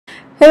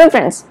Hello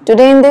friends,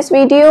 today in this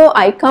video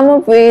I come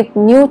up with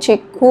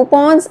NewChic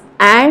coupons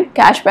and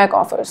cashback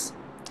offers.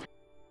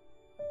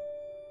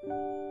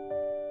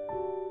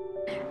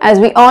 As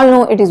we all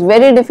know, it is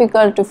very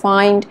difficult to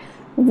find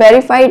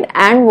verified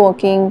and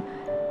working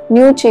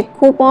NewChic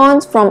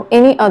coupons from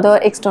any other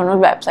external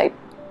website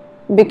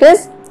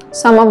because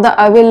some of the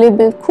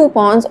available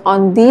coupons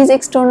on these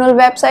external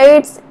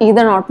websites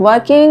either not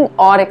working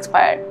or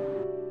expired.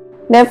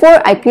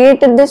 Therefore, I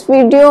created this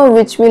video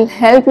which will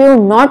help you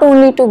not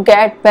only to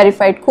get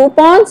verified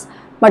coupons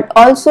but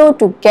also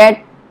to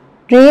get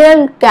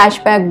real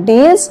cashback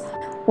deals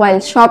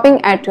while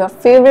shopping at your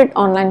favorite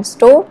online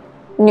store,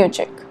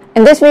 NewChic.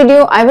 In this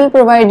video, I will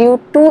provide you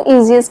two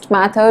easiest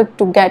methods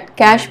to get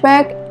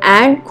cashback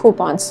and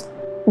coupons.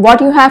 What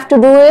you have to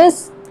do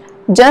is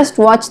just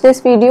watch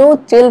this video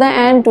till the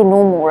end to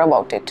know more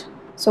about it.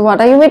 So what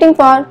are you waiting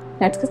for?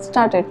 Let's get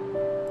started.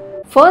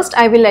 First,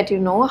 I will let you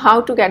know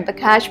how to get the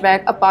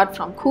cashback apart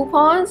from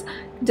coupons,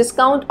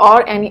 discount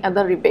or any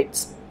other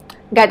rebates.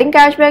 Getting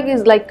cashback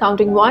is like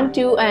counting 1,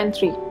 2 and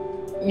 3.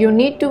 You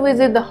need to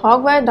visit the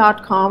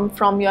hogwire.com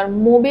from your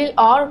mobile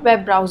or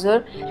web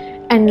browser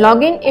and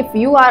log in if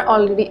you are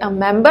already a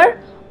member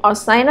or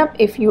sign up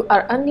if you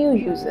are a new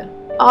user.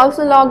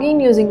 Also log in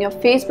using your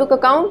Facebook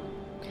account.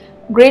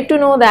 Great to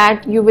know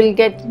that you will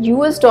get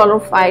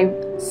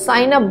 $5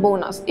 sign up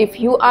bonus if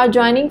you are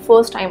joining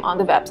first time on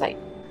the website.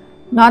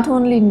 Not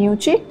only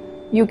NewChic,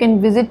 you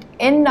can visit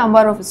n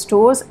number of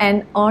stores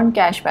and earn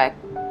cashback.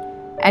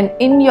 And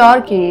in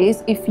your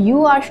case, if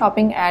you are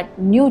shopping at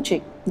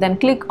NewChic, then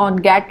click on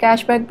Get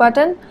Cashback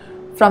button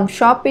from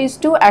shop page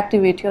to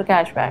activate your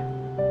cashback.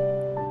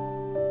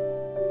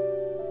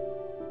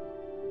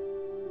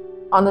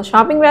 On the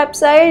shopping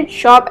website,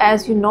 shop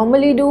as you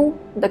normally do.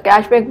 The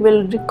cashback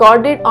will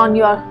record it on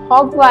your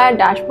Hogwire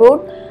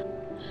dashboard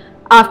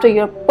after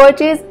your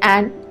purchase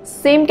and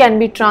same can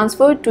be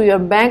transferred to your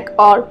bank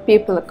or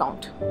PayPal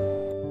account.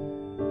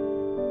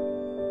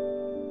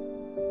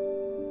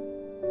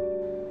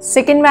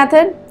 Second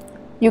method,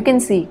 you can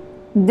see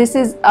this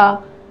is a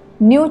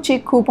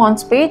NewChic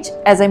coupons page.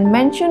 As I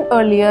mentioned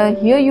earlier,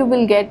 here you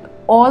will get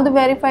all the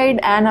verified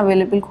and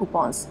available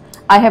coupons.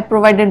 I have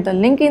provided the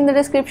link in the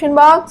description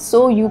box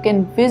so you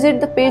can visit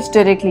the page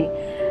directly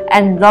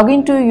and log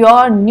into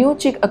your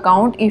NewChic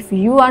account. If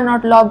you are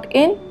not logged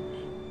in,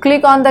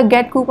 click on the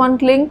Get Coupon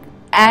link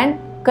and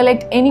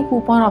collect any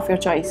coupon of your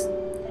choice.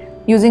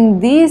 Using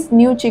these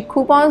NewChic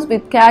coupons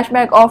with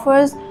cashback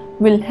offers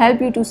will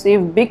help you to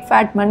save big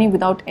fat money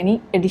without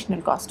any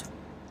additional cost.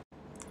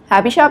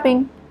 Happy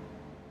shopping!